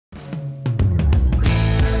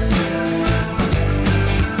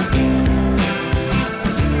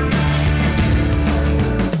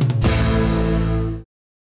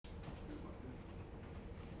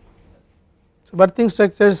berthing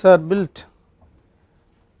structures are built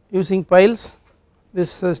using piles.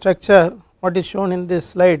 This structure what is shown in this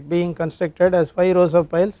slide being constructed as 5 rows of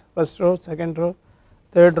piles, first row, second row,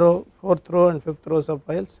 third row, fourth row and fifth rows of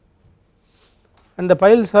piles, and the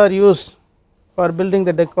piles are used for building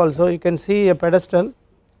the deck also. You can see a pedestal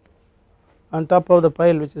on top of the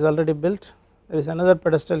pile which is already built. There is another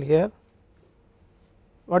pedestal here.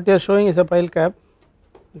 What you are showing is a pile cap.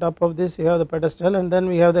 On top of this you have the pedestal, and then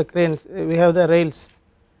we have the cranes, we have the rails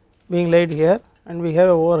being laid here, and we have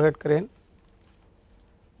a overhead crane.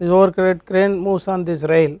 This overhead crane moves on this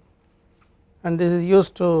rail, and this is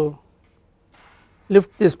used to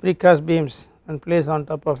lift these precast beams and place on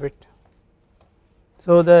top of it.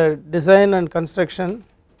 So the design and construction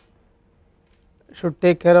should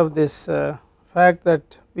take care of this fact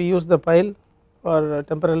that we use the pile for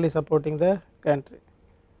temporarily supporting the gantry.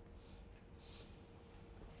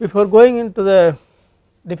 Before going into the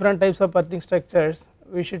different types of berthing structures,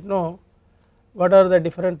 we should know what are the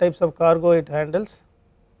different types of cargo it handles.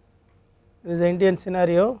 This is the Indian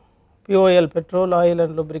scenario. POL, petrol, oil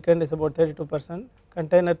and lubricant, is about 32%,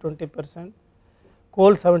 container 20%,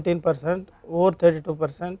 coal 17%, ore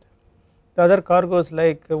 32%. The other cargoes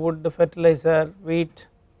like wood, fertilizer, wheat,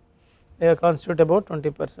 they constitute about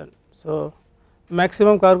 20%. So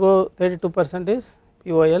maximum cargo 32% is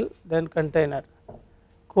POL, then container.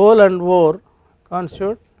 Coal and ore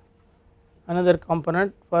constitute another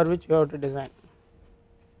component for which you have to design.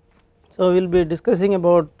 So we will be discussing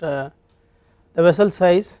about the vessel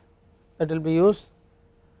size that will be used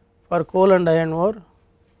for coal and iron ore.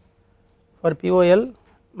 For POL,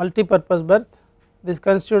 multi-purpose berth, this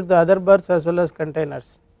constitutes the other berths as well as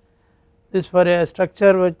containers. This for a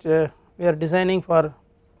structure which we are designing for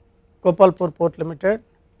Gopalpur Port Limited.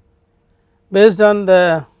 Based on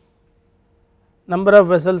the number of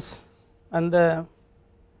vessels and the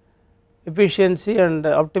efficiency and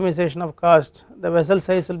optimization of cost, the vessel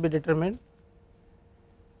size will be determined.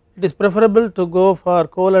 It is preferable to go for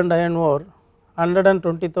coal and iron ore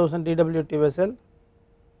 120,000 DWT vessel.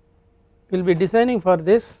 We will be designing for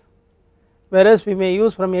this, whereas we may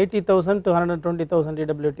use from 80,000 to 120,000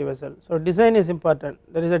 DWT vessel. So design is important.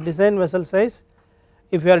 There is a design vessel size.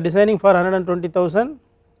 If you are designing for 120,000,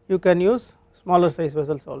 you can use smaller size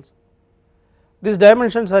vessels also. These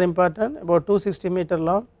dimensions are important, about 260 meter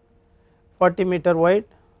long, 40 meter wide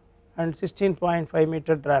and 16.5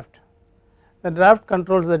 meter draft. The draft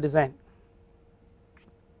controls the design,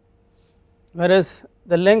 whereas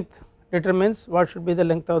the length determines what should be the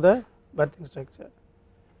length of the berthing structure.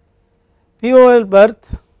 POL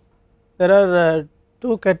berth, there are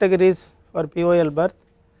two categories for POL berth.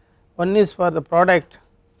 One is for the product,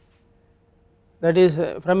 that is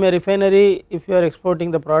from a refinery. If you are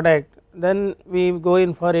exporting the product, then we go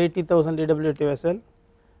in for 80,000 DWT vessel,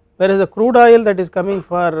 whereas the crude oil that is coming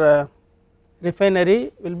for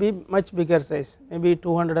refinery will be much bigger size, maybe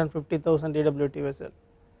 250,000 DWT vessel.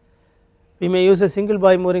 We may use a single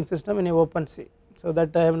buoy mooring system in a open sea, so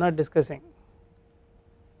that I am not discussing.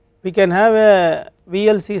 We can have a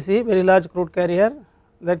VLCC, very large crude carrier,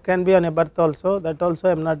 that can be on a berth also, that also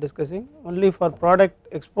I am not discussing. Only for product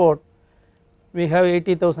export we have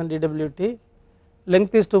 80,000 DWT,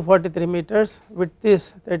 length is 243 meters, width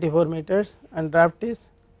is 34 meters and draft is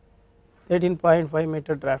 13.5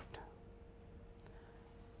 meter draft.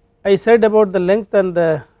 I said about the length and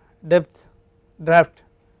the depth draft.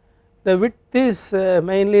 The width is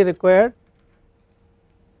mainly required.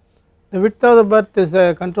 The width of the berth is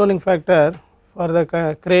the controlling factor for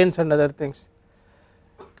the cranes and other things,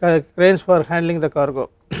 cranes for handling the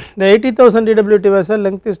cargo. The 80,000 DWT vessel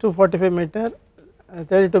length is 245 meter,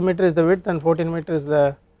 32 meter is the width and 14 meter is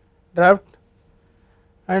the draft.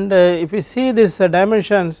 And if you see these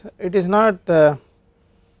dimensions, it is not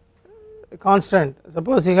constant.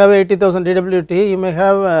 Suppose you have 80,000 DWT, you may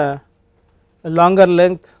have a longer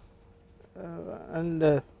length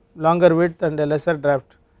and longer width and a lesser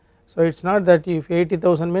draft. So it is not that if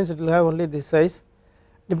 80,000 means it will have only this size.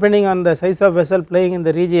 Depending on the size of vessel playing in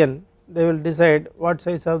the region, they will decide what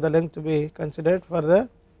size of the length to be considered for the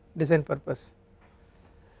design purpose.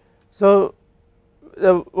 So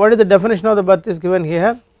what is the definition of the berth is given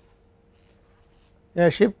here. A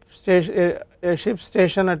ship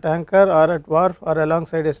station at anchor or at wharf or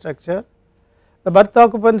alongside a structure. The berth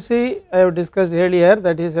occupancy I have discussed earlier,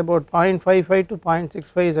 that is about 0.55 to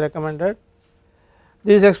 0.65 is recommended.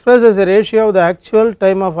 This is expressed as a ratio of the actual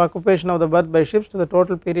time of occupation of the berth by ships to the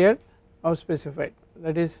total period of specified.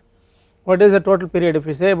 That is, what is the total period? If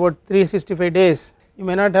you say about 365 days, you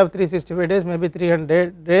may not have 365 days, maybe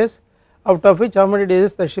 300 days, out of which how many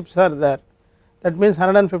days the ships are there. That means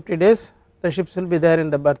 150 days the ships will be there in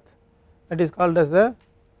the berth. that is called as the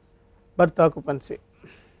berth occupancy.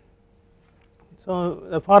 So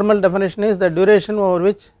the formal definition is the duration over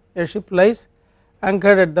which a ship lies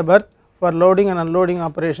anchored at the berth for loading and unloading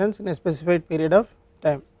operations in a specified period of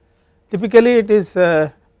time. Typically it is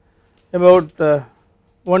about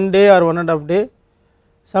 1 day or 1.5 day.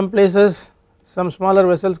 Some places, some smaller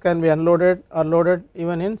vessels can be unloaded or loaded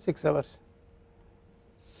even in 6 hours.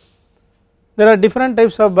 There are different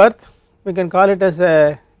types of berth, we can call it as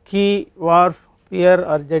a quay, wharf, pier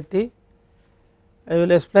or jetty. I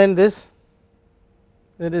will explain this.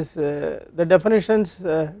 There is the definitions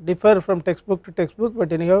differ from textbook to textbook,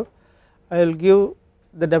 but anyhow I will give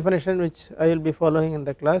the definition which I will be following in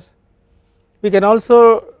the class. We can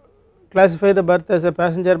also classify the berth as a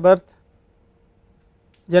passenger berth,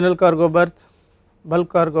 general cargo berth, bulk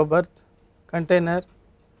cargo berth, container,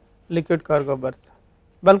 liquid cargo berth.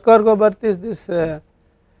 Bulk cargo berth is this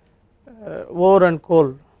ore and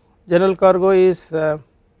coal, general cargo is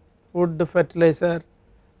wood, fertilizer,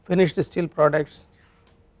 finished steel products,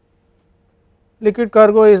 liquid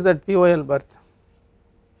cargo is that POL berth.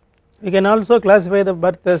 We can also classify the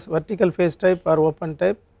berth as vertical face type or open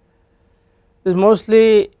type. This is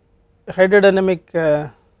mostly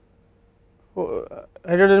hydrodynamically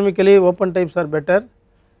open types are better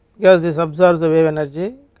because this absorbs the wave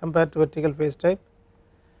energy compared to vertical face type.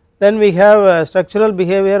 Then we have structural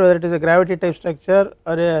behavior, whether it is a gravity type structure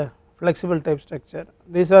or a flexible type structure.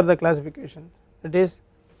 These are the classifications, it is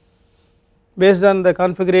based on the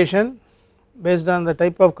configuration, based on the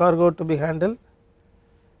type of cargo to be handled,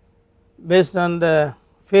 based on the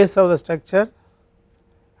face of the structure.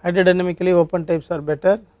 Hydrodynamically open types are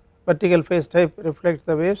better, vertical face type reflects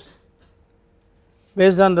the waves,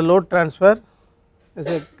 based on the load transfer is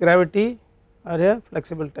a gravity or a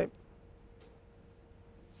flexible type.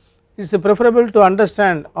 It is preferable to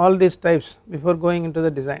understand all these types before going into the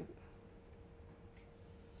design.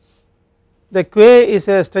 The quay is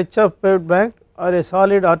a stretch of paved bank or a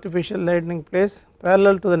solid artificial landing place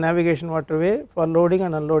parallel to the navigation waterway for loading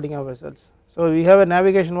and unloading of vessels. So we have a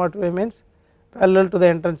navigation waterway means parallel to the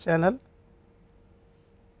entrance channel,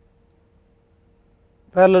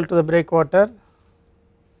 parallel to the breakwater.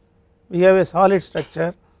 We have a solid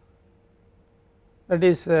structure that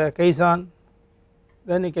is caisson,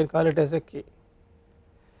 then you can call it as a quay.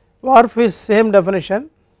 Wharf is same definition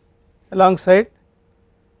alongside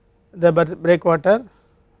the breakwater,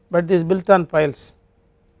 but this is built on piles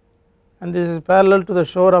and this is parallel to the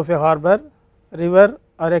shore of a harbour, river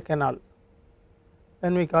or a canal,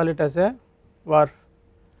 then we call it as a wharf.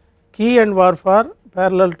 Quay and wharf are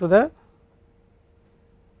parallel to the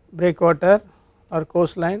breakwater or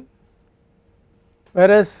coastline,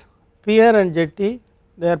 whereas pier and jetty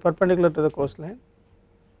they are perpendicular to the coastline.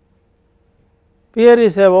 Pier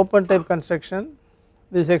is a open type construction,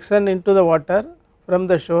 this extends into the water from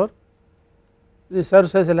the shore, this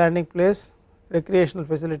serves as a landing place, recreational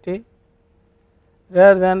facility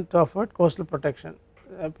rather than to afford coastal protection.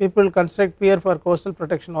 People construct pier for coastal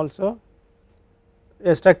protection also,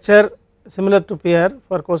 a structure similar to pier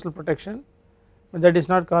for coastal protection, but that is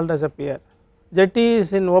not called as a pier. Jetty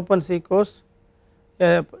is in open sea coast,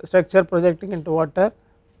 a structure projecting into water,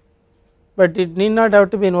 but it need not have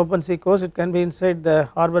to be in open sea coast, it can be inside the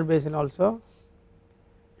harbour basin also.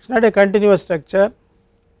 It is not a continuous structure,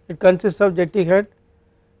 it consists of jetty head,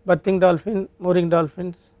 berthing dolphin, mooring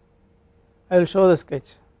dolphins. I will show the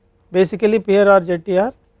sketch. Basically pier or jetty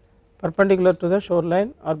are perpendicular to the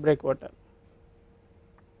shoreline or breakwater.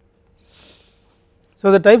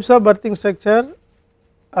 So the types of berthing structure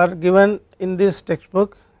are given in this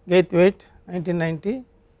textbook, Gaithwaite 1990.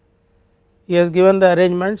 He has given the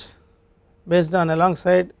arrangements based on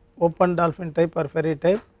alongside open dolphin type or ferry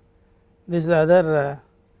type. This is the other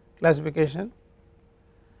classification.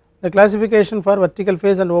 The classification for vertical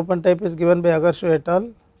face and open type is given by Agarshu et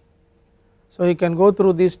al. So you can go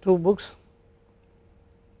through these two books.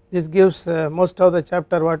 This gives most of the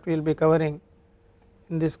chapter what we will be covering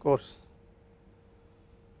in this course.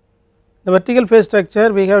 The vertical face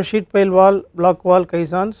structure, we have sheet pile wall, block wall,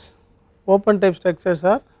 caissons. Open type structures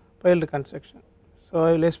are piled construction. So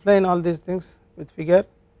I will explain all these things with figure.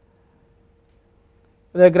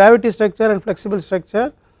 The gravity structure and flexible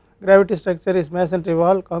structure. Gravity structure is masonry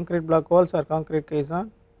wall, concrete block walls or concrete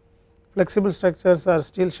caisson. Flexible structures are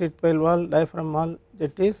steel sheet pile wall, diaphragm wall,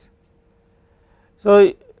 jetties.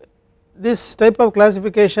 So this type of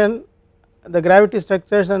classification, the gravity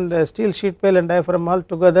structures and the steel sheet pile and diaphragm wall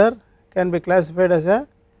together can be classified as a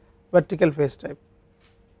vertical face type.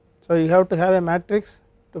 So you have to have a matrix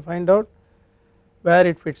to find out where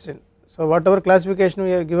it fits in. So whatever classification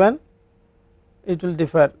we have given, it will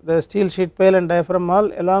differ. The steel sheet pile and diaphragm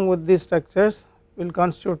wall along with these structures will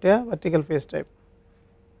constitute a vertical face type.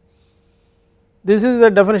 This is the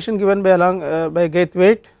definition given by by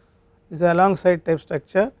Gaithwaite. This is a alongside type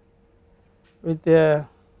structure with a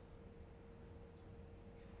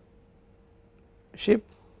ship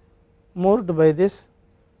moored by this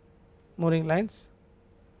mooring lines.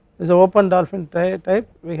 This is an open dolphin type.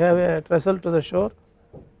 We have a trestle to the shore,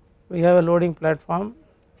 we have a loading platform,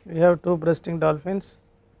 we have 2 breasting dolphins,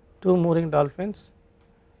 2 mooring dolphins.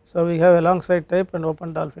 So we have alongside type and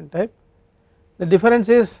open dolphin type. The difference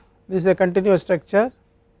is this is a continuous structure,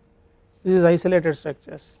 this is isolated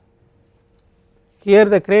structures. Here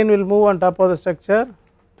the crane will move on top of the structure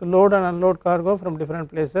to load and unload cargo from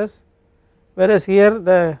different places, whereas here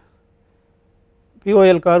the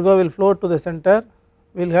POL cargo will float to the center.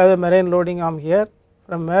 We will have a marine loading arm here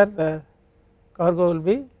from where the cargo will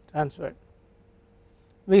be transferred.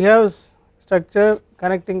 We have structure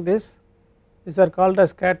connecting this, these are called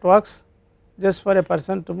as catwalks, just for a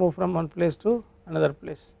person to move from one place to another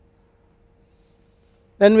place.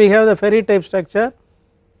 Then we have the ferry type structure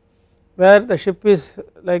where the ship is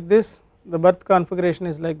like this, the berth configuration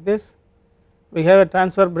is like this, we have a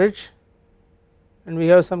transfer bridge and we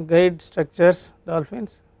have some guide structures,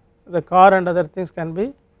 dolphins, the car and other things can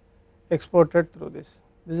be exported through this.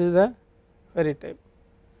 This is the ferry type.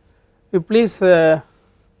 You please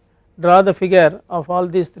draw the figure of all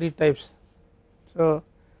these 3 types. So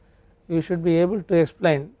you should be able to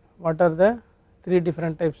explain what are the 3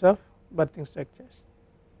 different types of berthing structures.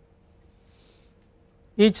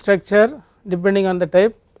 Each structure depending on the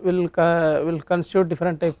type will constitute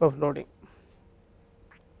different type of loading.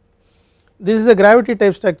 This is a gravity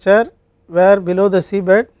type structure where below the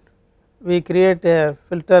seabed we create a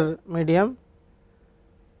filter medium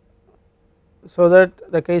so that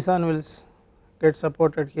the caisson will get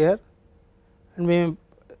supported here, and we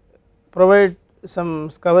provide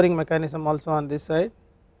some covering mechanism also on this side,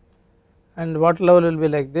 and water level will be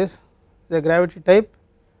like this. The gravity type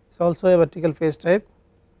is also a vertical face type.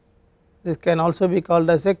 This can also be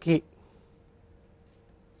called as a key.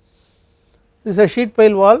 This is a sheet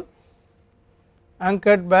pile wall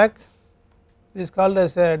anchored back, this is called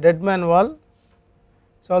as a dead man wall, it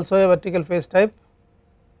is also a vertical face type,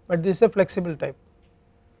 but this is a flexible type.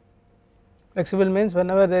 Flexible means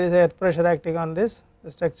whenever there is a earth pressure acting on this,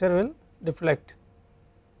 the structure will deflect,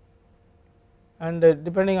 and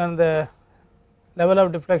depending on the level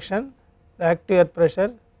of deflection the active earth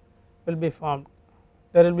pressure will be formed.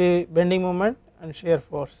 There will be bending moment and shear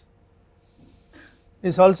force.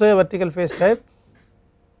 This is also a vertical face type.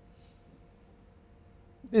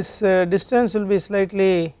 This distance will be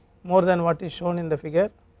slightly more than what is shown in the figure.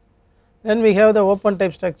 Then we have the open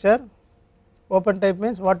type structure. Open type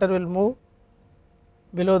means water will move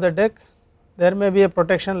below the deck, there may be a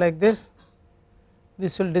protection like this,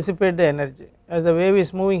 this will dissipate the energy. As the wave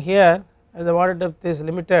is moving here, as the water depth is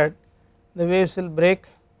limited, the waves will break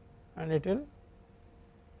and it will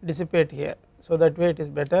dissipate here, so that way it is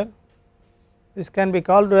better. This can be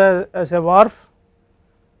called as a wharf,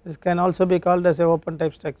 this can also be called as a open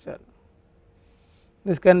type structure.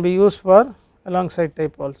 This can be used for alongside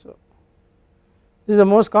type also. This is the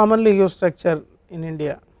most commonly used structure in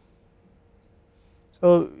India.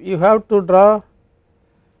 So you have to draw,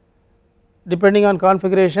 depending on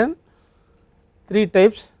configuration, 3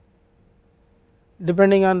 types,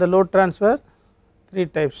 depending on the load transfer 3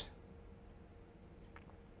 types.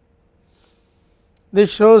 This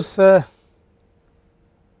shows the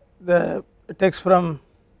text from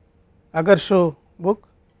Agarshu book.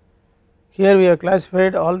 Here we have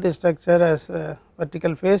classified all the structure as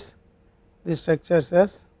vertical face, these structures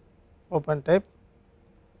as open type.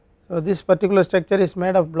 So this particular structure is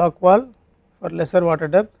made of block wall for lesser water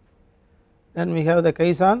depth, then we have the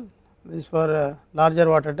caisson, this for larger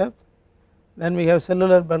water depth, then we have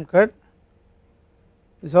cellular bulkhead,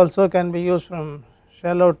 this also can be used from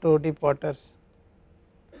shallow to deep waters,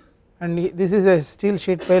 and this is a steel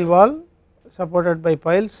sheet pile wall supported by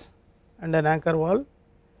piles and an anchor wall.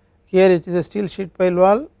 Here it is a steel sheet pile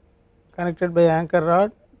wall connected by anchor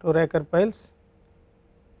rod to raker piles,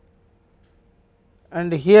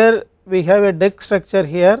 and here we have a deck structure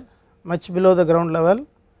here much below the ground level,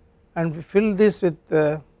 and we fill this with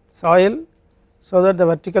soil so that the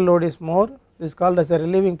vertical load is more. This is called as a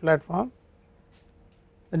relieving platform.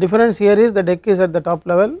 The difference here is the deck is at the top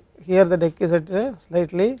level, here the deck is at a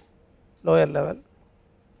slightly lower level.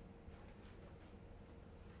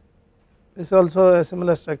 This is also a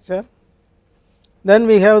similar structure. Then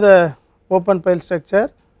we have the open pile structure.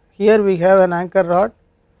 Here we have an anchor rod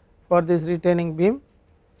for this retaining beam,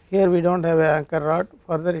 here we do not have an anchor rod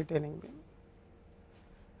for the retaining beam.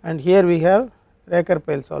 and here we have raker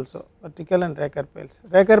piles also, vertical and raker piles.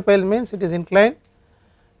 Raker pile means it is inclined.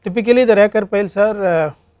 Typically the raker piles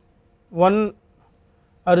are 1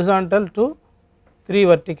 horizontal to 3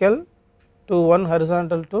 vertical to 1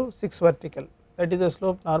 horizontal to 6 vertical, that is the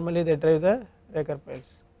slope normally they drive the raker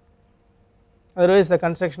piles, otherwise the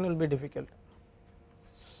construction will be difficult.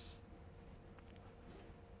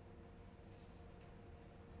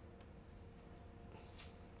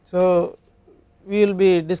 So we will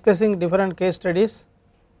be discussing different case studies.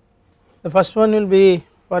 The first one will be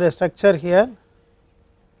for a structure here.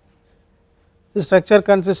 The structure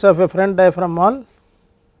consists of a front diaphragm wall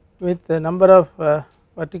with a number of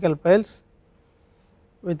vertical piles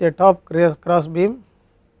with a top cross beam,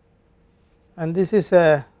 and this is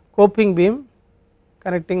a coping beam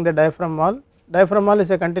connecting the diaphragm wall. Diaphragm wall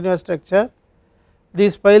is a continuous structure.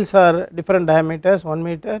 These piles are different diameters, 1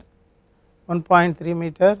 meter, 1.3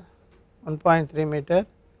 meter, 1.3 meter.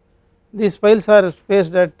 These piles are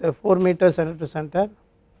spaced at 4 meters center to center.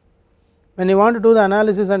 When you want to do the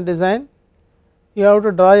analysis and design, you have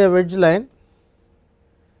to draw a wedge line.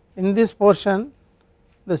 In this portion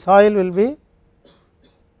the soil will be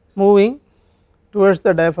moving towards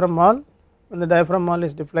the diaphragm wall when the diaphragm wall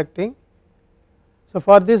is deflecting. So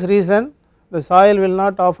for this reason the soil will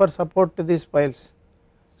not offer support to these piles.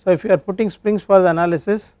 So if you are putting springs for the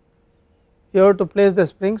analysis, you have to place the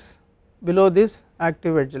springs below this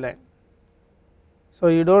active wedge line. So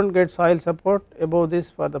you do not get soil support above this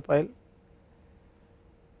for the pile.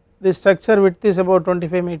 This structure width is about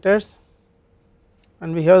 25 meters,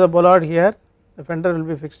 and we have the bollard here, the fender will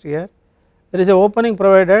be fixed here. There is a opening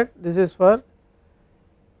provided, this is for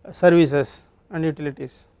services and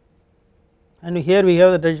utilities, and here we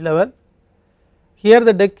have the dredge level. Here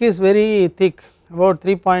the deck is very thick, about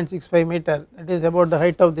 3.65 meter, that is about the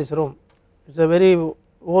height of this room. It is a very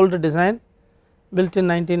old design built in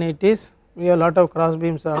 1980s. We have a lot of cross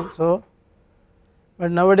beams also,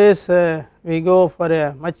 but nowadays we go for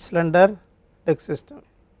a much slender deck system.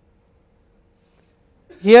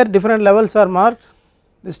 Here different levels are marked.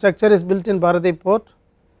 The structure is built in Bharatip port.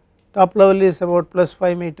 Top level is about plus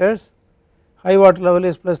 5 meters, high water level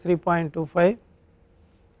is plus 3.25,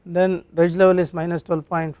 then dredge level is minus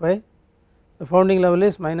 12.5, the founding level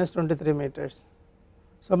is minus 23 meters.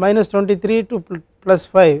 So minus 23 to plus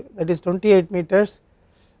 5, that is 28 meters,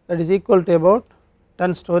 that is equal to about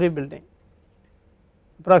 10 story building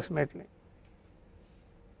approximately.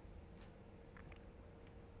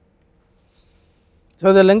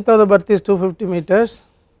 So the length of the berth is 250 meters,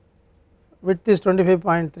 width is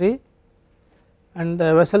 25.3, and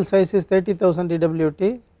the vessel size is 30,000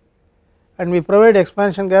 DWT, and we provide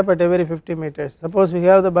expansion gap at every 50 meters. Suppose we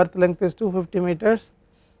have the berth length is 250 meters,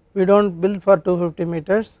 we do not build for 250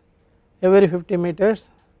 meters, every 50 meters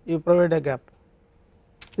you provide a gap.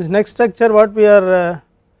 This next structure what we are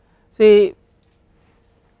see,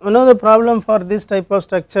 one of the problem for this type of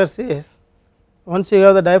structures is once you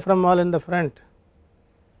have the diaphragm wall in the front,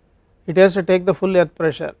 it has to take the full earth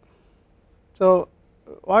pressure. So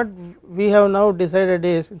what we have now decided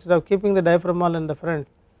is, instead of keeping the diaphragm wall in the front,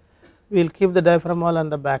 we will keep the diaphragm wall on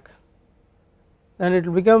the back, then it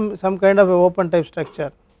will become some kind of a open type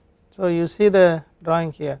structure. So you see the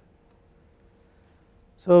drawing here.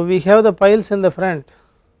 So we have the piles in the front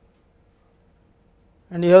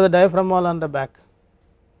and you have the diaphragm wall on the back.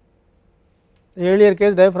 The earlier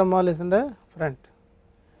case diaphragm wall is in the front.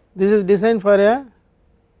 This is designed for a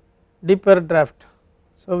deeper draft.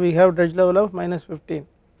 So we have dredge level of minus 15,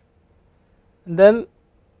 and then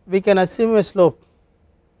we can assume a slope.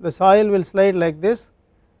 The soil will slide like this,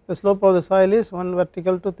 the slope of the soil is 1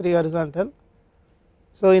 vertical to 3 horizontal.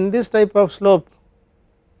 So in this type of slope,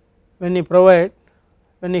 when you provide,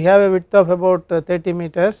 when you have a width of about 30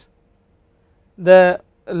 meters, the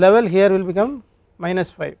level here will become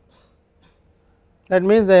minus 5. That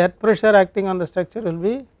means the earth pressure acting on the structure will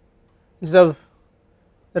be, instead of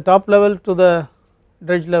the top level to the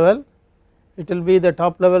dredge level, it will be the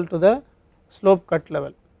top level to the slope cut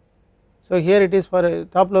level. So here it is for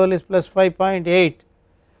top level is plus 5.8,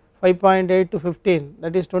 5.8 to 15,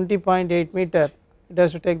 that is 20.8 meter, it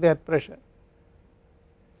has to take the earth pressure,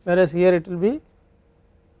 whereas here it will be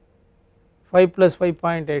 5 plus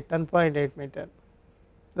 5.8, 10.8 meter.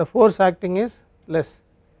 The force acting is less.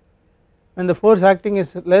 When the force acting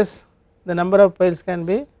is less, the number of piles can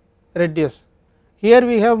be reduced. Here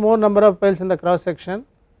we have more number of piles in the cross section,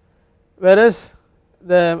 whereas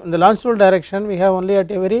in the launch tool direction we have only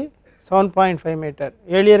at every 7.5 meter.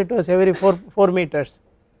 Earlier it was every 4 meters,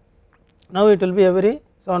 now it will be every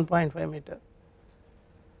 7.5 meter.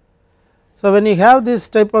 So when you have this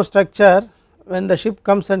type of structure, when the ship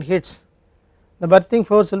comes and hits, the berthing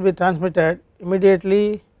force will be transmitted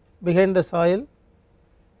immediately behind the soil,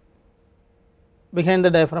 behind the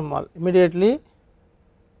diaphragm wall, immediately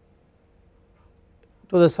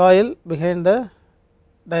to the soil behind the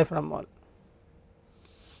diaphragm wall.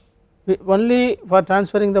 Only for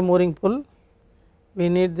transferring the mooring pull we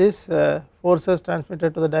need this forces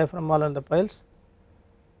transmitted to the diaphragm wall and the piles.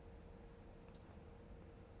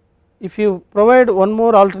 If you provide one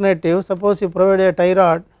more alternative, suppose you provide a tie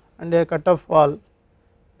rod and a cut off wall,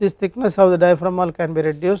 this thickness of the diaphragm wall can be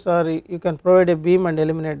reduced, or you can provide a beam and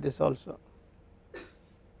eliminate this also.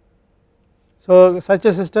 So such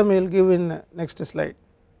a system we will give in next slide.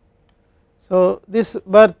 So this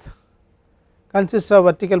berth consists of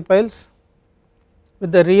vertical piles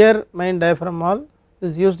with the rear main diaphragm wall.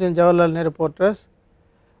 This is used in Jawaharlal Nehru Port Trust.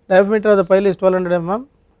 Diameter of the pile is 1200 mm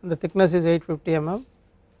and the thickness is 850 mm.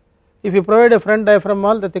 If you provide a front diaphragm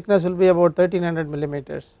wall, the thickness will be about 1300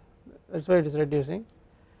 millimeters, that is why it is reducing.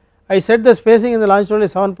 I said the spacing in the launch hole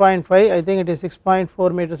is 7.5, I think it is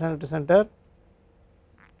 6.4 meters center to center,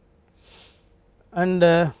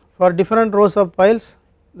 and for different rows of piles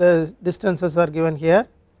the distances are given here.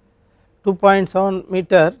 2.7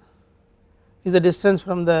 meter is the distance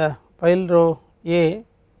from the pile row A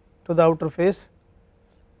to the outer face,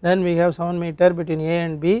 then we have 7 meter between A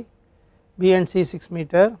and B, B and C 6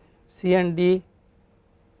 meter, C and D,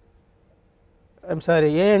 I am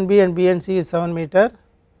sorry, A and B and B and C is 7 meter,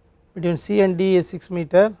 between C and D is 6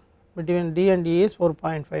 meter, between D and E is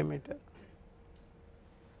 4.5 meter.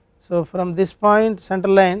 So from this point center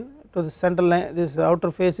line to the center line, this outer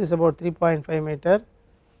face is about 3.5 meter,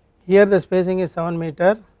 here the spacing is 7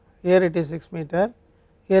 meter, here it is 6 meter,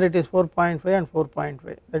 here it is 4.5 and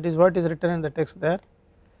 4.5, that is what is written in the text there.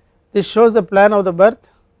 This shows the plan of the berth.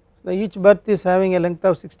 Each berth is having a length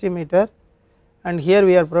of 60 meter and here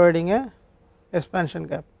we are providing a expansion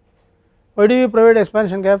gap. Why do we provide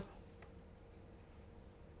expansion gap?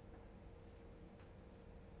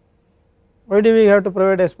 Why do we have to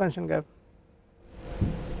provide expansion gap?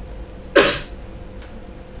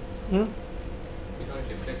 Because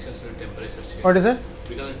deflections with temperature change. What is it?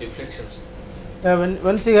 Because deflections.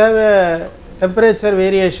 Once you have a temperature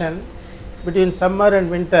variation between summer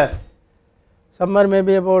and winter, summer may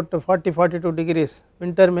be about 40-42 degrees,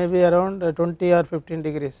 winter may be around 20 or 15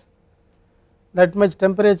 degrees, that much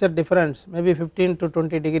temperature difference, maybe 15 to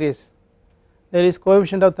 20 degrees, there is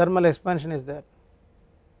coefficient of thermal expansion is there,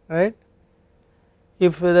 right.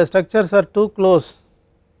 If the structures are too close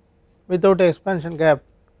without a expansion gap,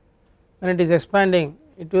 when it is expanding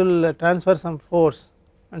it will transfer some force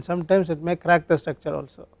and sometimes it may crack the structure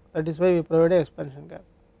also, that is why we provide a expansion gap.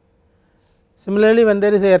 Similarly, when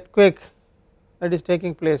there is a earthquake that is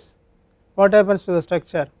taking place, what happens to the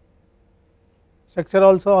structure? Structure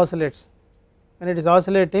also oscillates. When it is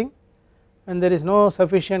oscillating and there is no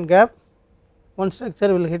sufficient gap, one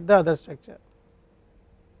structure will hit the other structure.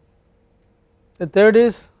 The third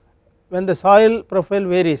is when the soil profile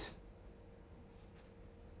varies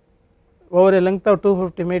over a length of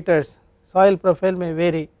 250 meters, soil profile may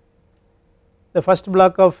vary. The first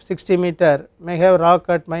block of 60 meter may have rock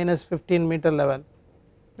at minus 15 meter level,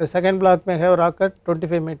 the second block may have rock at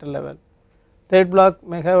 25 meter level, third block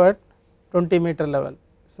may have at 20 meter level.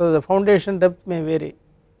 So the foundation depth may vary.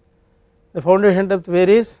 The foundation depth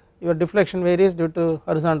varies, your deflection varies due to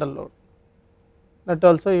horizontal load, that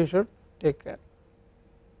also you should take care.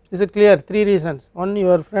 Is it clear? Three reasons. One,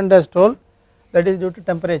 your friend has told, that is due to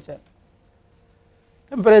temperature.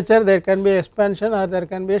 Temperature, there can be expansion or there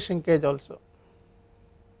can be a shrinkage also.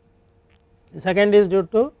 The second is due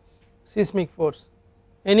to seismic force,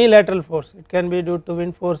 any lateral force, it can be due to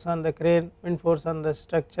wind force on the crane, wind force on the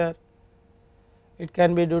structure, it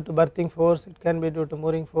can be due to berthing force, it can be due to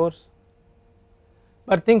mooring force.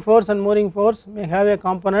 Berthing force and mooring force may have a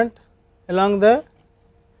component along the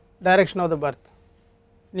direction of the berth,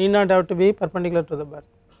 need not have to be perpendicular to the berth.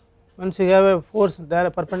 Once you have a force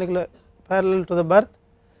perpendicular parallel to the berth,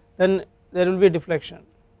 then there will be deflection,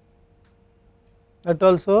 that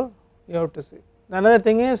also you have to see. Another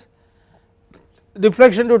thing is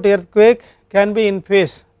deflection due to earthquake can be in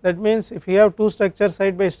phase, that means if you have two structures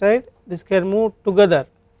side by side, this can move together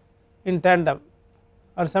in tandem,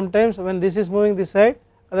 or sometimes when this is moving this side,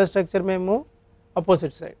 other structure may move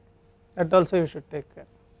opposite side, that also you should take care.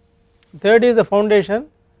 Third is the foundation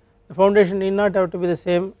need not have to be the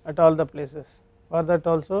same at all the places, for that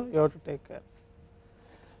also you have to take care.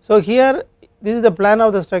 So here this is the plan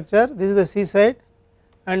of the structure, this is the sea side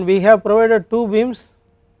and we have provided two beams,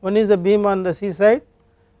 one is the beam on the sea side,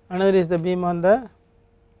 another is the beam on the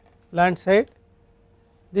land side.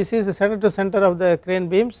 This is the center to center of the crane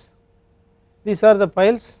beams, these are the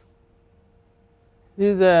piles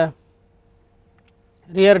This is the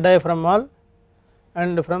rear diaphragm wall,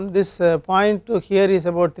 and from this point to here is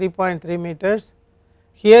about 3.3 meters.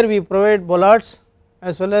 Here we provide bollards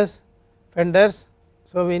as well as fenders,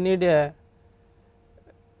 so we need a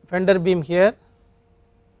fender beam here,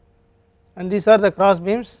 and these are the cross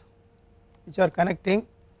beams which are connecting,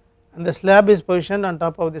 and the slab is positioned on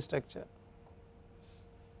top of the structure.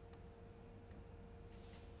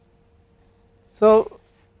 So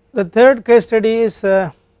the third case study is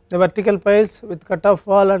the vertical piles with cut-off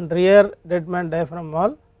wall and rear dead man diaphragm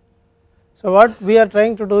wall. So what we are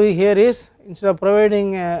trying to do here is, instead of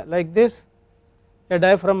providing like this a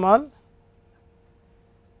diaphragm wall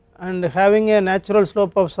and having a natural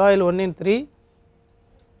slope of soil 1:3,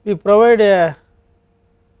 we provide a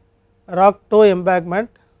rock toe embankment,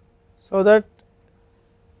 so that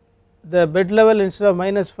the bed level instead of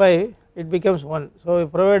 -5 it becomes 1. So we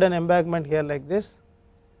provide an embankment here like this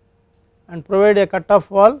and provide a cut-off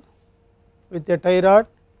wall with a tie rod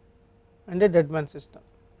and a dead man system.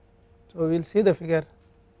 So we will see the figure.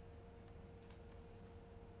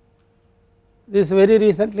 This is very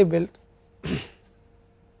recently built.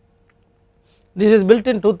 This is built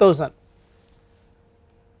in 2000,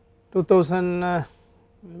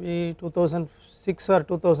 maybe 2006 or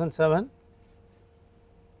 2007.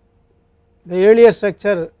 The earlier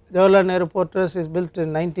structure, Jawaharlal Nehru Portress, is built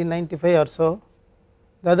in 1995 or so.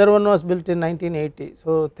 The other one was built in 1980.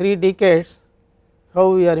 So 3 decades,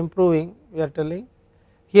 how we are improving, we are telling.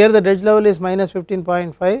 Here the dredge level is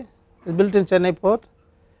 -15.5, is built in Chennai port.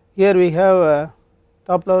 Here we have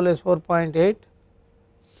top level is 4.8.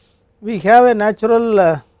 We have a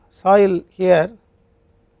natural soil here,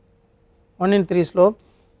 1:3 slope.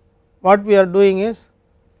 What we are doing is,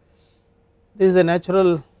 this is the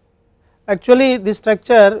natural, actually this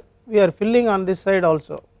structure we are filling on this side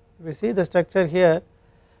also. If you see the structure here,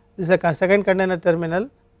 this is a second container terminal,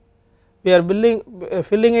 we are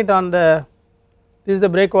filling it on the, this is the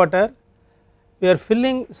breakwater, we are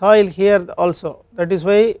filling soil here also. That is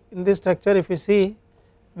why in this structure, if you see,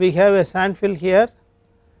 we have a sand fill here,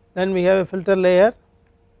 then we have a filter layer,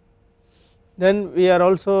 then we are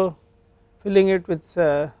also filling it with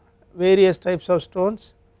various types of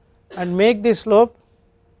stones, and make the slope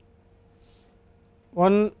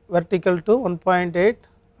 1 vertical to 1.8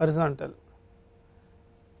 horizontal.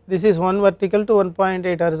 This is 1 vertical to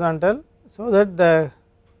 1.8 horizontal, so that the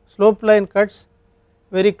slope line cuts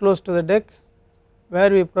very close to the deck, where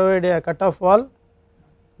we provide a cut-off wall,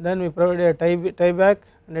 then we provide a tie back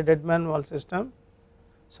and a dead man wall system.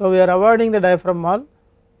 So we are avoiding the diaphragm wall.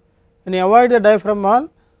 When you avoid the diaphragm wall, it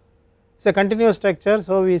is a continuous structure,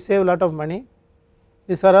 so we save a lot of money.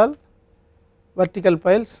 These are all vertical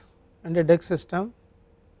piles and a deck system,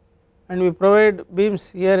 and we provide beams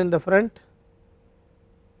here in the front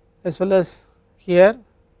as well as here.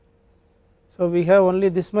 So we have only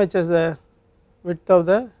this much as the width of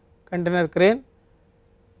the container crane,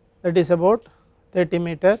 that is about 30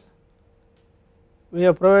 meter. We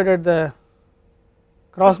have provided the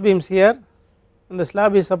cross beams here, and the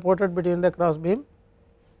slab is supported between the cross beam.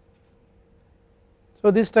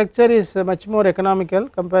 So this structure is much more economical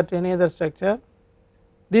compared to any other structure.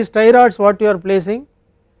 These tie rods what you are placing,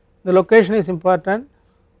 the location is important,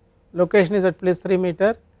 location is at place 3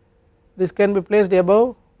 meter. This can be placed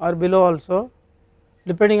above or below also,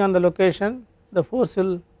 depending on the location the force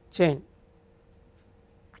will change.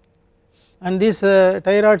 And these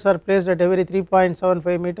tie rods are placed at every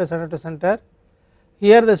 3.75 meters center to center.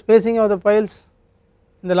 Here the spacing of the piles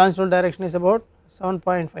in the longitudinal direction is about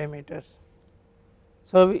 7.5 meters.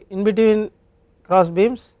 So in between cross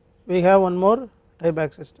beams we have one more tie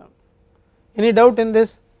back system. Any doubt in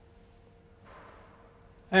this?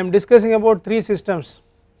 I am discussing about 3 systems.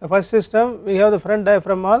 The first system we have the front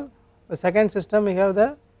diaphragm wall, the second system we have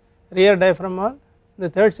the rear diaphragm wall, the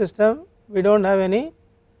third system we do not have any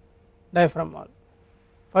diaphragm wall.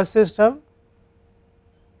 First system,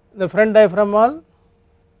 the front diaphragm wall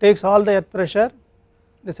takes all the earth pressure.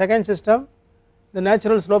 The second system, the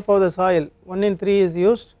natural slope of the soil 1:3 is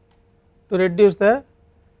used to reduce the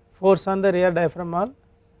force on the rear diaphragm wall.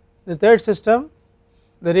 The third system,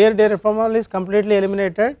 the rear diaphragm wall is completely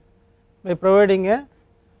eliminated by providing a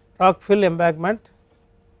rock fill embankment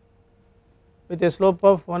with a slope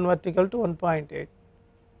of 1 vertical to 1.8.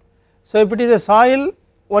 So if it is a soil,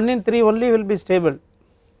 1:3 only will be stable.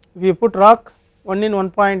 If you put rock,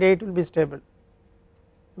 1:1.8 will be stable.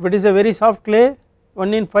 If it is a very soft clay,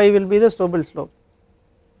 1:5 will be the stable slope.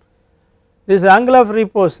 This angle of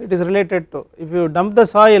repose it is related to, if you dump the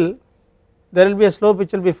soil, there will be a slope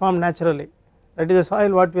which will be formed naturally, that is the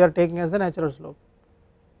soil what we are taking as the natural slope.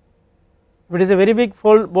 If it is a very big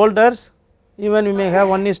boulders, even we may have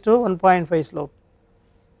 1:1.5 slope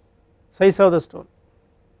size of the stone.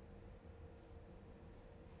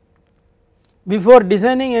 Before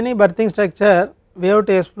designing any berthing structure, we have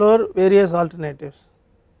to explore various alternatives.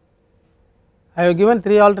 I have given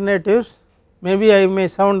 3 alternatives, maybe I may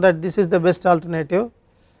sound that this is the best alternative,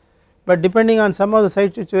 but depending on some of the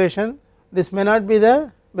site situation this may not be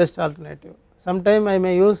the best alternative. Sometime I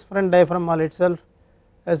may use front diaphragm wall itself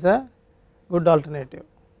as a good alternative.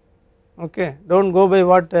 Okay, do not go by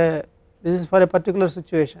what this is for a particular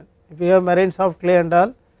situation. If you have marine soft clay and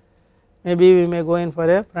all, maybe we may go in for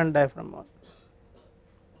a front diaphragm wall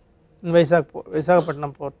in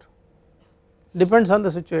Visakhapatnam port, depends on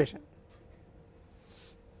the situation.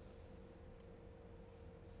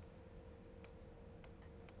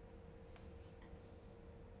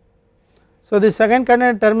 So the second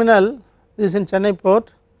container terminal is in Chennai port,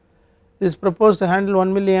 is proposed to handle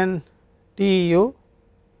 1 million TEU.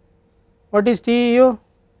 What is TEU?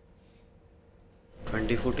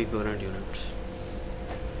 20 foot equivalent units.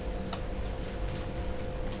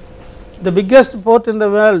 The biggest port in the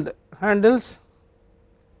world handles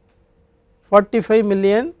 45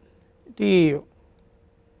 million TEU.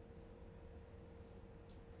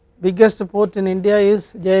 Biggest port in India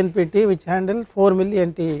is JNPT, which handles 4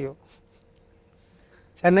 million TEU.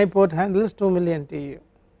 Chennai port handles 2 million TEU.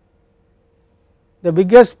 The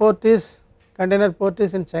biggest port is container port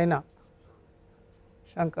is in China,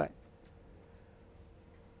 Shanghai.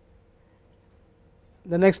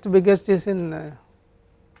 The next biggest is in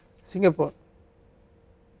Singapore.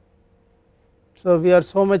 So we are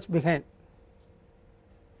so much behind.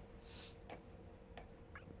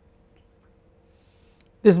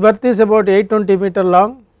 This berth is about 820 meter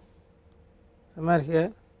long, somewhere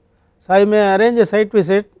here. So I may arrange a site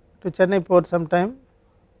visit to Chennai port sometime.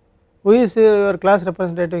 Who is your class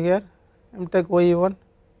representative here? MTech OE1.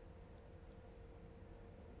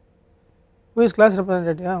 Who is class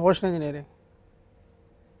representative? Ocean engineering.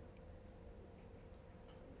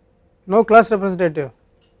 No class representative.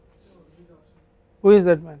 Who is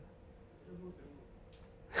that man?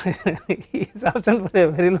 He is absent for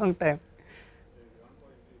a very long time.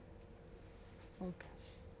 Okay.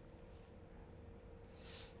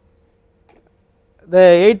 The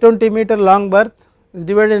 820 meter long berth is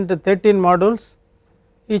divided into 13 modules.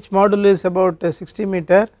 Each module is about 60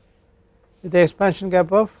 meter with an expansion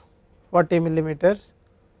gap of 40 millimeters.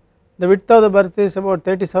 The width of the berth is about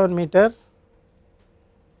 37 meter.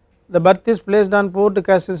 The berth is placed on poured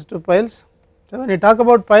cast in situ piles. So when you talk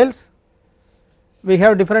about piles, we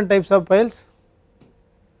have different types of piles.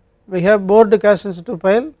 We have bored cast in situ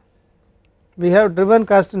pile, we have driven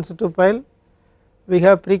cast in situ pile, we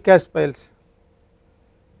have precast piles.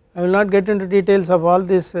 I will not get into details of all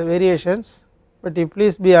these variations, but you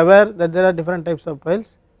please be aware that there are different types of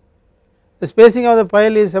piles. The spacing of the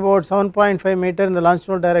pile is about 7.5 meter in the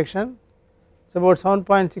longitudinal direction, it is about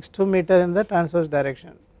 7.62 meter in the transverse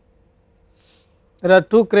direction. There are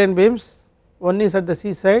 2 crane beams, one is at the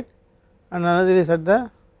sea side and another is at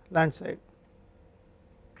the land side.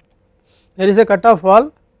 There is a cut-off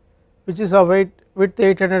wall which is of width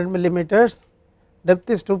 800 millimeters, depth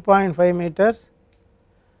is 2.5 meters.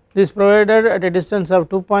 This is provided at a distance of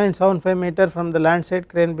 2.75 meter from the land side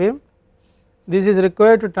crane beam. This is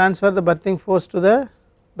required to transfer the berthing force to the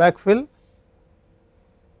backfill.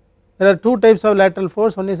 There are 2 types of lateral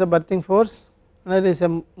force, one is a berthing force, another is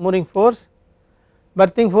a mooring force.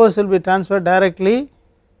 Berthing force will be transferred directly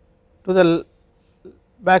to the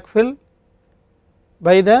backfill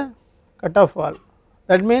by the cut-off wall.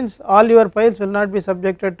 That means all your piles will not be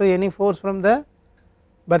subjected to any force from the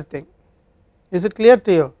berthing. Is it clear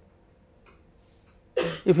to you?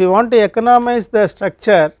 If you want to economize the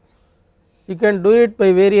structure, you can do it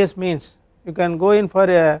by various means. You can go in for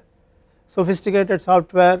a sophisticated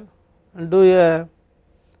software and do a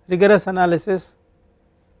rigorous analysis.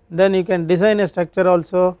 Then you can design a structure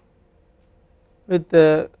also with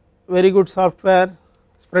very good software,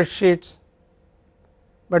 spreadsheets.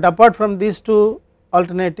 But apart from these 2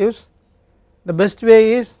 alternatives, the best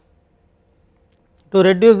way is to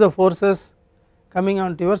reduce the forces coming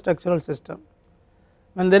onto your structural system.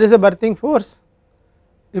 When there is a berthing force,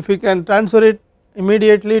 if you can transfer it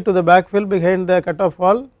immediately to the backfill behind the cut-off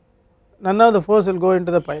wall, none of the force will go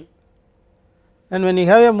into the pile. And when you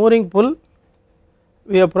have a mooring pull,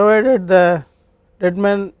 we have provided the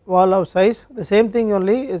deadman wall of size, the same thing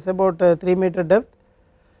only is about 3 meter depth.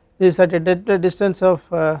 This is at a distance of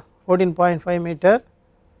 14.5 meter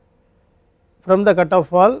from the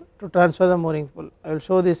cut-off wall to transfer the mooring pull. I will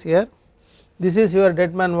show this here. This is your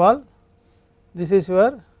deadman wall, this is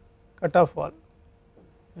your cut-off wall.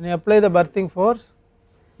 When you apply the berthing force,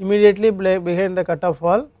 immediately behind the cutoff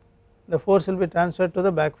wall the force will be transferred to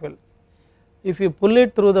the backfill. If you pull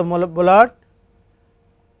it through the bollard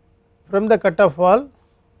from the cutoff wall,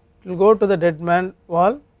 it will go to the dead man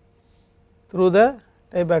wall through the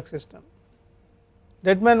tieback system.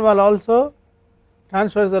 Dead man wall also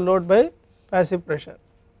transfers the load by passive pressure.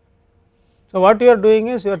 So what you are doing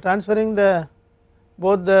is you are transferring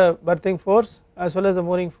both the berthing force as well as the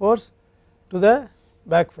mooring force to the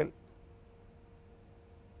backfill.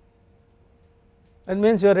 That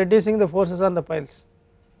means you are reducing the forces on the piles.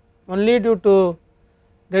 Only due to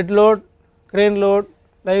dead load, crane load,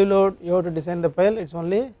 live load you have to design the pile, it is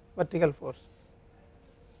only vertical force.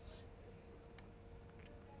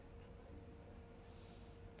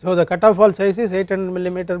 So the cutoff wall size is 800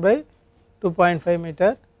 millimeter by 2.5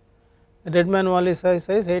 meter, the dead man wall is size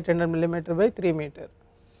 800 millimeter by 3 meter.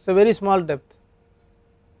 So very small depth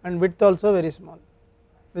and width also very small,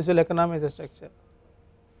 this will economize the structure.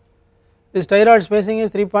 This tie rod spacing is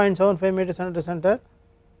 3.75 meters under center.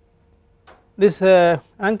 This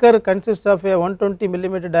anchor consists of a 120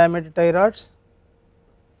 millimeter diameter tie rods,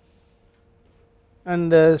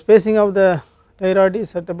 and the spacing of the tie rod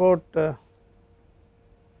is at about I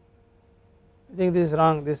think this is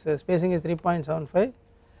wrong, this spacing is 3.75.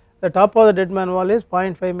 The top of the dead man wall is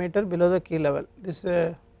 0.5 meter below the key level. This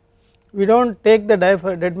we do not take the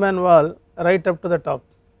dead man wall right up to the top,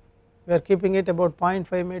 we are keeping it about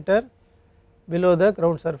 0.5 meter below the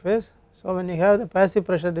ground surface. So when you have the passive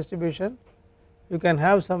pressure distribution, you can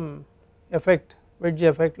have some effect, wedge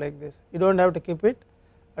effect like this, you do not have to keep it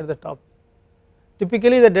at the top.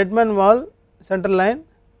 Typically the dead man wall center line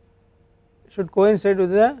should coincide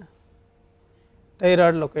with the tie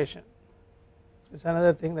rod location, it is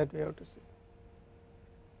another thing that we have to see.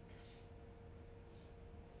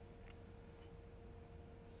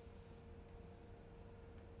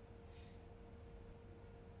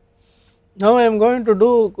 Now I am going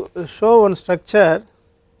to show one structure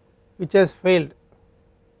which has failed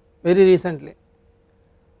very recently.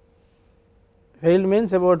 Failed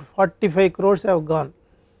means about 45 crores have gone,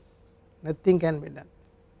 nothing can be done.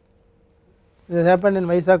 This has happened in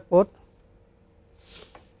Vizag port.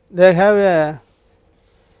 They have a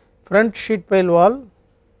front sheet pile wall,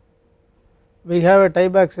 we have a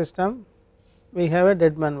tieback system, we have a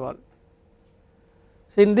dead man wall.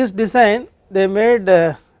 So in this design they made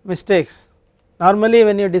mistakes. Normally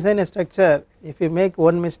when you design a structure, if you make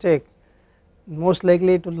one mistake, most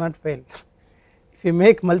likely it will not fail. If you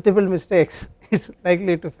make multiple mistakes, it is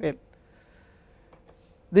likely to fail.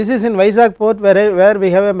 This is in Vizag port where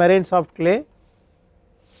we have a marine soft clay.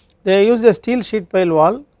 They use a steel sheet pile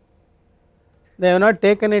wall, they have not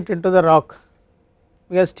taken it into the rock,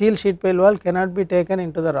 because steel sheet pile wall cannot be taken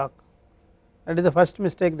into the rock, that is the first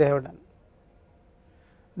mistake they have done.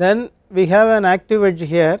 Then we have an active edge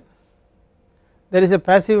here, there is a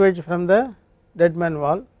passive edge from the dead man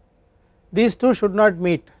wall, these two should not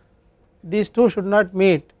meet,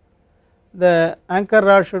 the anchor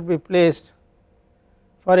rod should be placed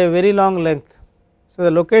for a very long length. So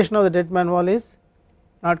the location of the dead man wall is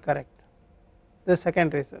not correct, the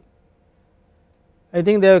second reason. I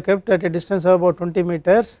think they have kept at a distance of about 20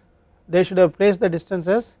 meters, they should have placed the distance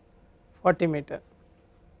as 40 meter.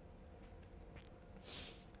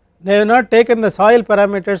 They have not taken the soil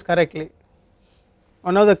parameters correctly.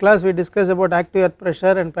 One of the class we discussed about active earth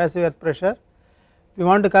pressure and passive earth pressure. If you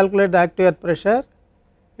want to calculate the active earth pressure,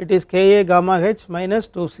 it is Ka gamma h minus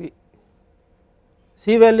 2C.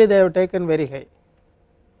 C value they have taken very high,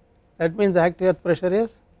 that means the active earth pressure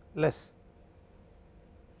is less.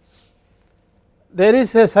 There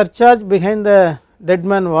is a surcharge behind the dead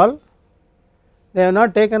man wall, they have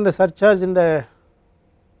not taken the surcharge in the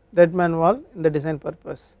dead man wall in the design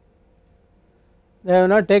purpose. They have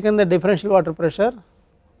not taken the differential water pressure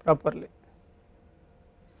properly.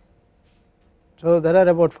 So there are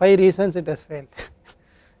about 5 reasons it has failed.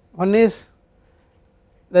 One is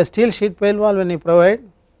the steel sheet pile wall when you provide,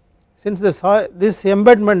 since this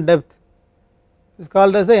embedment depth is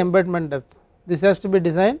called as the embedment depth, this has to be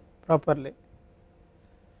designed properly.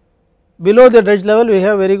 Below the dredge level we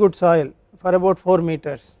have very good soil for about 4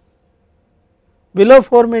 meters, below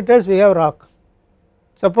 4 meters we have rock.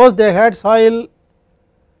 Suppose they had soil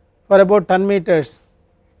for about 10 meters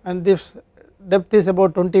and this depth is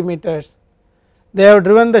about 20 meters, they have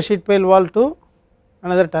driven the sheet pile wall to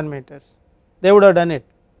another 10 meters, they would have done it.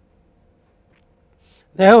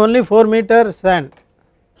 They have only 4 meter sand,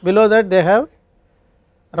 below that they have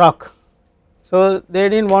rock, so they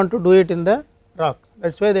did not want to do it in the rock,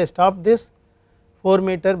 that is why they stopped this 4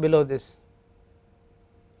 meter below this.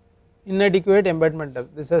 Inadequate embedment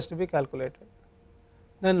depth, this has to be calculated.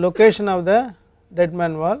 Then location of the dead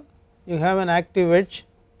man wall, you have an active wedge,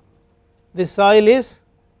 this soil is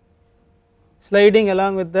sliding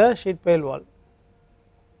along with the sheet pile wall.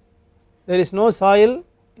 There is no soil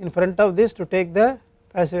in front of this to take the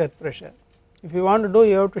passive earth pressure. If you want to do,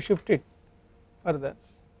 you have to shift it further.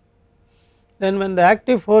 Then when the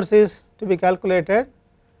active force is to be calculated,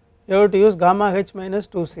 you have to use gamma h minus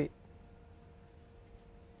 2c.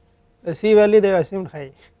 The c value they have assumed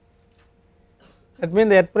high, that means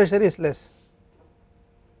the earth pressure is less.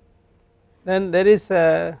 Then there is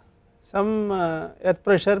some earth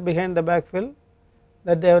pressure behind the backfill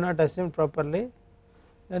that they have not assumed properly.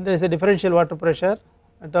 Then there is a differential water pressure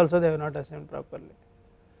that also they have not assumed properly.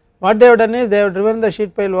 What they have done is they have driven the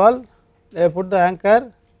sheet pile wall, they have put the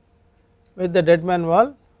anchor with the dead man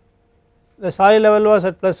wall, the soil level was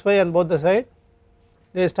at +5 on both the sides,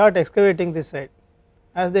 they start excavating this side.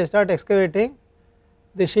 As they start excavating,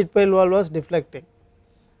 the sheet pile wall was deflecting,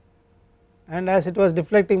 and as it was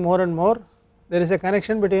deflecting more and more, there is a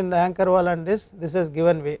connection between the anchor wall and this has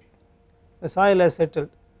given way, the soil has settled.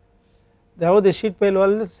 Now the sheet pile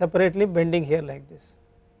wall is separately bending here like this,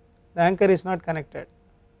 the anchor is not connected,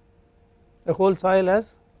 the whole soil has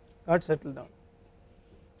got settled down.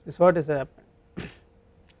 This is what is happened.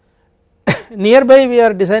 Nearby we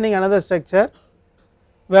are designing another structure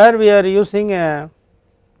where we are using a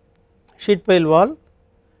sheet pile wall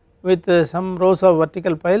with some rows of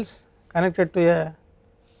vertical piles connected to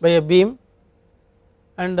by a beam,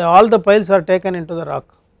 and all the piles are taken into the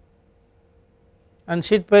rock, and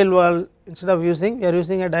sheet pile wall instead of using, we are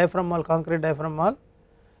using a diaphragm wall, concrete diaphragm wall.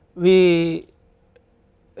 We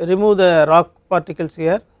remove the rock particles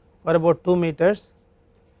here for about 2 meters,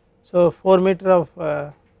 so 4 meter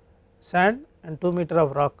of sand and 2 meter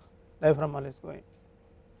of rock diaphragm wall is going,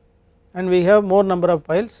 and we have more number of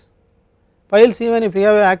piles. Piles, even if you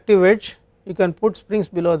have an active wedge, you can put springs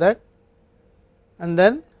below that, and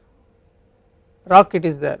then rock it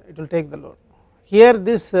is there, it will take the load. Here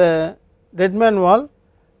this dead man wall,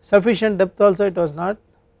 sufficient depth also it was not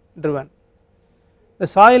driven. The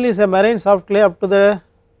soil is a marine soft clay up to the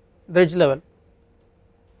dredge level,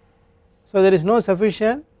 so there is no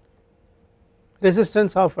sufficient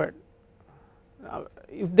resistance offered.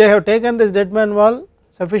 If they have taken this dead man wall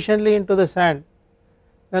sufficiently into the sand,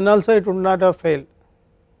 then also it would not have failed.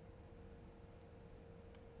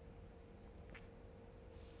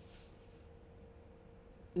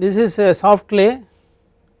 This is a soft clay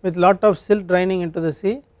with lot of silt draining into the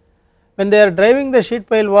sea. When they are driving the sheet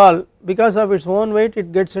pile wall, because of its own weight,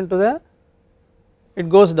 it gets into the, it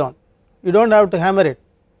goes down, you do not have to hammer it,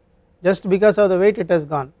 just because of the weight it has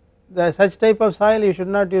gone. The such type of soil you should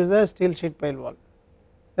not use the steel sheet pile wall,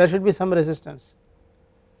 there should be some resistance.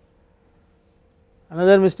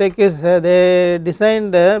 Another mistake is they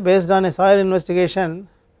designed based on a soil investigation,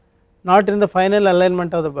 not in the final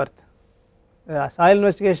alignment of the berth. The soil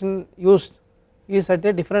investigation used is at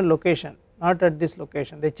a different location, not at this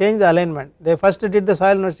location. They changed the alignment. They first did the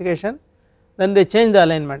soil investigation, then they changed the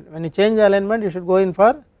alignment. When you change the alignment, you should go in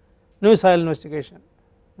for new soil investigation.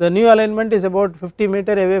 The new alignment is about 50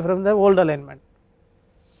 meter away from the old alignment.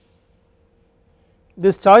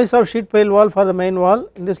 This choice of sheet pile wall for the main wall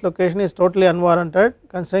in this location is totally unwarranted,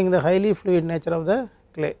 considering the highly fluid nature of the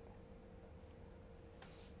clay.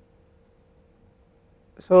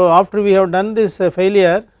 So after we have done this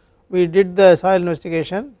failure, we did the soil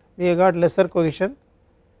investigation, we have got lesser cohesion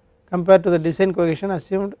compared to the design cohesion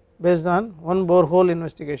assumed based on one borehole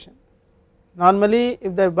investigation. Normally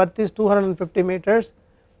if the berth is 250 meters,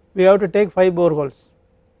 we have to take 5 boreholes.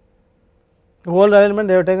 The whole alignment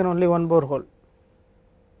they have taken only one borehole,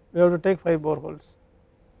 we have to take 5 boreholes.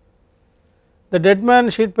 The dead man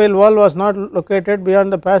sheet pile wall was not located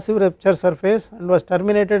beyond the passive rupture surface and was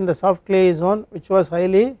terminated in the soft clay zone, which was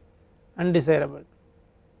highly undesirable.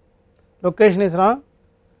 Location is wrong,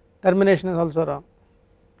 termination is also wrong.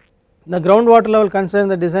 The groundwater level considered in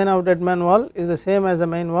the design of dead man wall is the same as the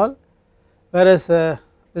main wall, whereas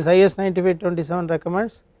this IS 9527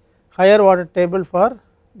 recommends higher water table for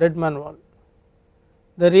dead man wall.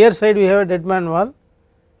 The rear side we have a dead man wall,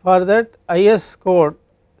 for that IS code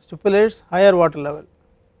stipulates higher water level,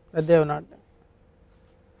 that they have not done.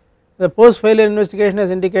 The post failure investigation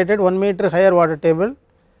has indicated 1 meter higher water table.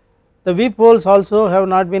 The weep holes also have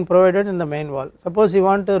not been provided in the main wall. Suppose you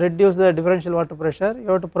want to reduce the differential water pressure, you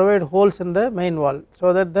have to provide holes in the main wall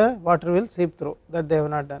so that the water will seep through, that they have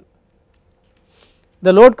not done.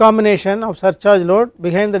 The load combination of surcharge load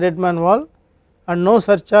behind the dead man wall and no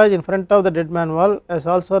surcharge in front of the dead man wall has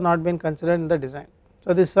also not been considered in the design.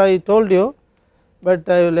 So this I told you, but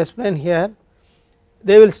I will explain here.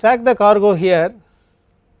 They will stack the cargo here,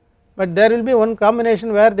 but there will be one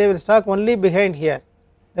combination where they will stock only behind here,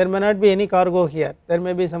 there may not be any cargo here, there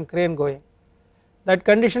may be some crane going, that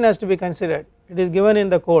condition has to be considered. It is given in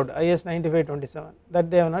the code IS 9527, that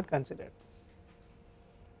they have not considered.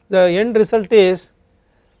 The end result is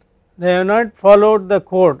they have not followed the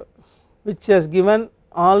code which has given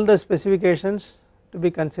all the specifications to be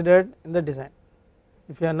considered in the design.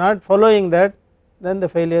 If you are not following that, then the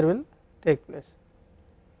failure will take place.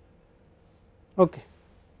 Okay.